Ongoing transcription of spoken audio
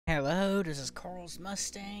Hello, this is Carl's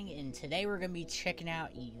Mustang, and today we're going to be checking out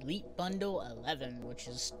Elite Bundle 11, which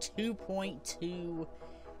is 2.2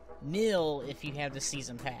 mil if you have the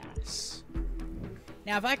season pass.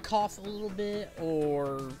 Now, if I cough a little bit,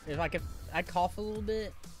 or if I cough a little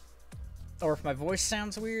bit, or if my voice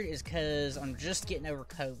sounds weird, is because I'm just getting over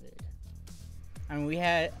COVID. I mean,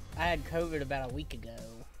 I had COVID about a week ago,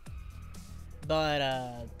 but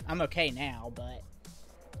I'm okay now. But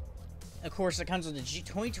of course, it comes with the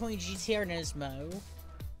 2020 GTR Nismo,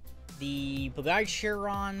 the Bugatti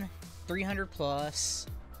Chiron 300 Plus,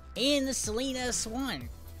 and the Celine S1,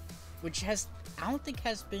 which I don't think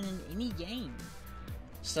has been in any game.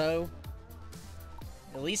 So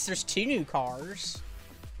at least there's two new cars.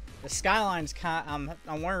 The Skyline's I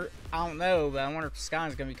don't know, but I wonder if the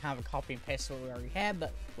Skyline's gonna be kind of a copy and paste of what we already had,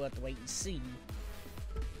 but we'll have to wait and see.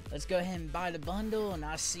 Let's go ahead and buy the bundle, and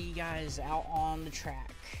I'll see you guys out on the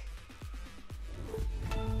track.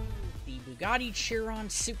 The Bugatti Chiron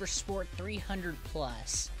Super Sport 300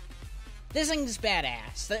 Plus. This thing's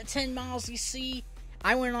badass. That 10 miles you see,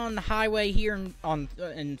 I went on the highway here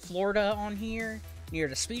in Florida on here, near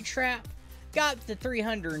the speed trap, got to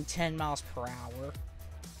 310 miles per hour.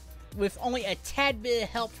 With only a tad bit of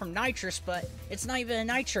help from nitrous, but it's not even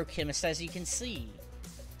a nitro chemist, as you can see.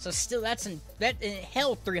 So still, that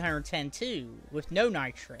held 310 too, with no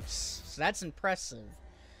nitrous. So that's impressive.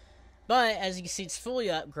 But as you can see, it's fully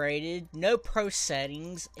upgraded, no pro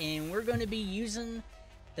settings, and we're going to be using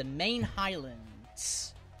the Maine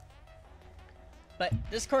Highlands. But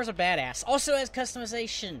this car's a badass. Also has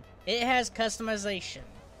customization. It has customization.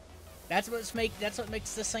 That's what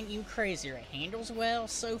makes this thing even crazier. It handles well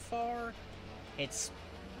so far. It's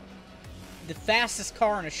the fastest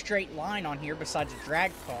car in a straight line on here besides a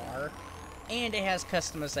drag car. And it has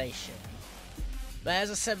customization. But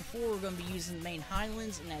as I said before, we're going to be using the Maine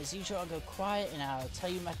Highlands. And as usual, I'll go quiet and I'll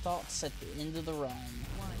tell you my thoughts at the end of the run.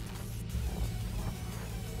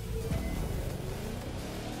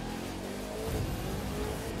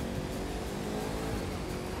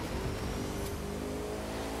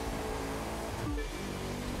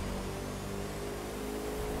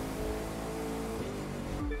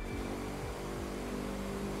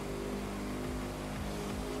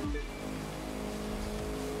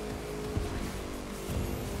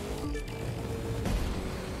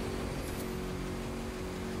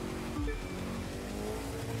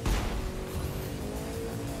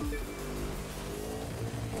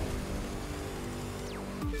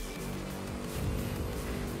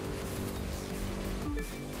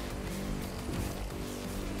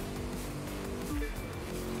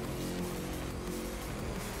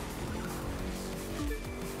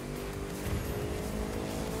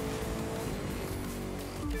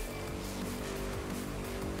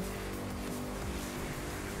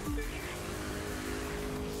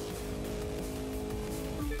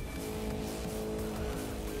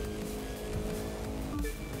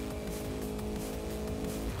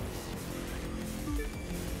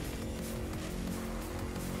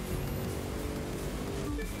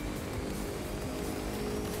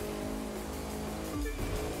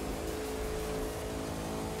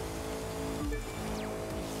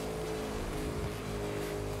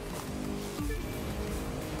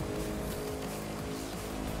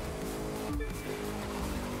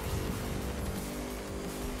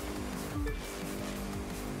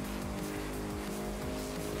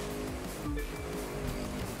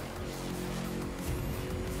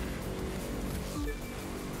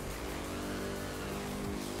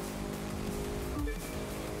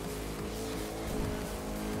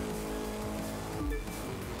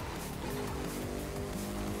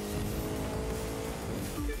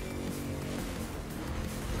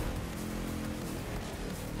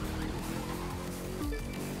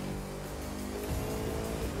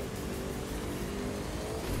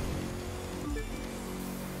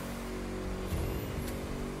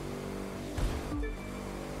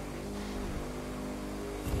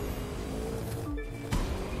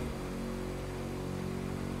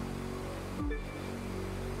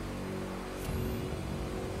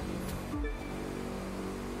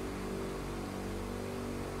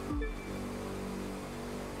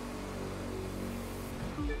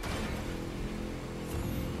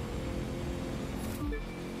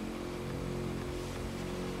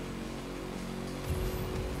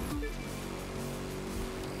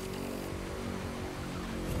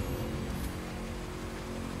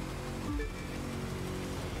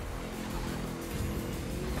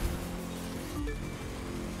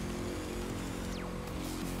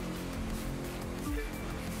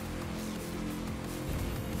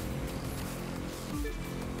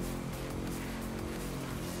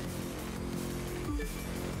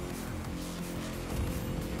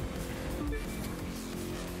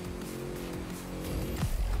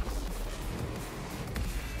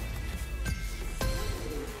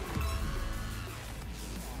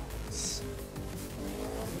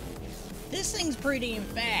 This thing's pretty damn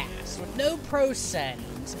fast. With no pro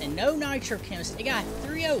settings and no nitro chemistry, it got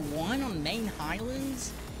 301 on the Maine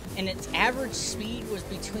Highlands, and its average speed was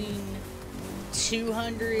between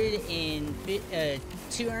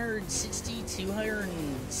 260,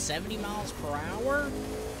 270 miles per hour.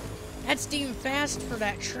 That's damn fast for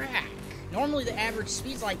that track. Normally the average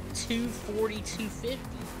speed's like 240, 250.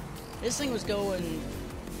 This thing was going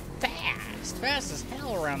fast as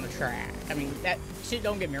hell around the track. I mean,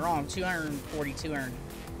 don't get me wrong, 240,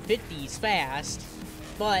 250 is fast,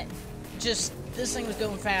 but just this thing was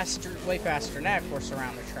going faster, way faster than that, of course,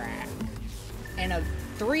 around the track. And a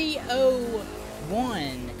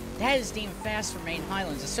 301, that is damn fast for Maine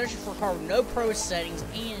Highlands, especially for a car with no pro settings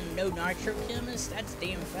and no nitro chemist. That's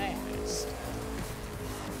damn fast.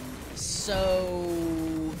 So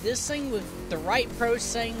this thing with the right pro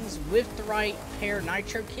settings, with the right pair of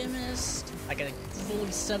nitro chemist, like a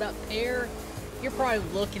fully set up pair, you're probably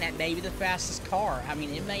looking at maybe the fastest car. I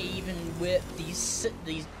mean, it may even whip the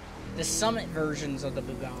summit versions of the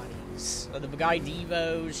Bugattis, of the Bugatti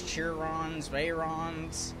Divos, Chirons,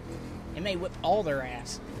 Veyrons. It may whip all their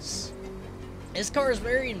asses. This car is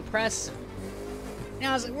very impressive.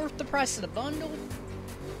 Now, is it worth the price of the bundle?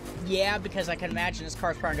 Yeah, because I can imagine this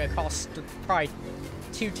car's probably going to cost probably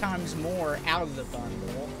 2 times more out of the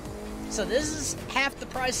bundle. So this is half the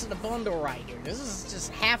price of the bundle right here. This is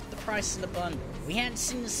just half the price of the bundle. We hadn't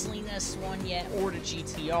seen the Celine S1 yet, or the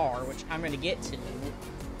GTR, which I'm going to get to.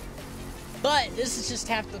 But this is just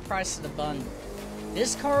half the price of the bundle.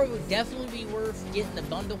 This car would definitely be worth getting the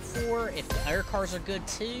bundle for if the other cars are good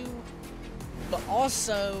too. But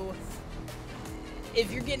also,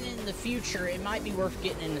 if you're getting it in the future, it might be worth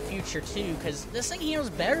getting in the future too, because this thing handles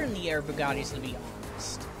better than the other Bugattis, to be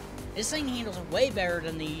honest. This thing handles way better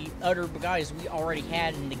than the other Bugattis we already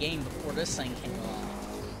had in the game before this thing came along.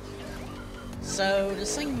 So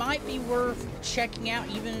this thing might be worth checking out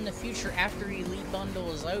even in the future after the Elite Bundle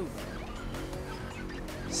is over.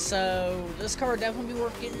 So this car would definitely be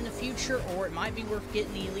worth getting in the future, or it might be worth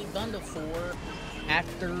getting the Elite Bundle for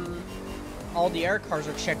after all the air cars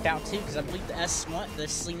are checked out too, because I believe the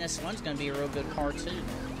Celine S1 is going to be a real good car too.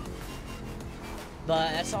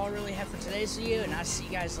 But that's all I really have for today's video, and I'll see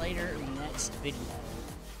you guys later in the next video.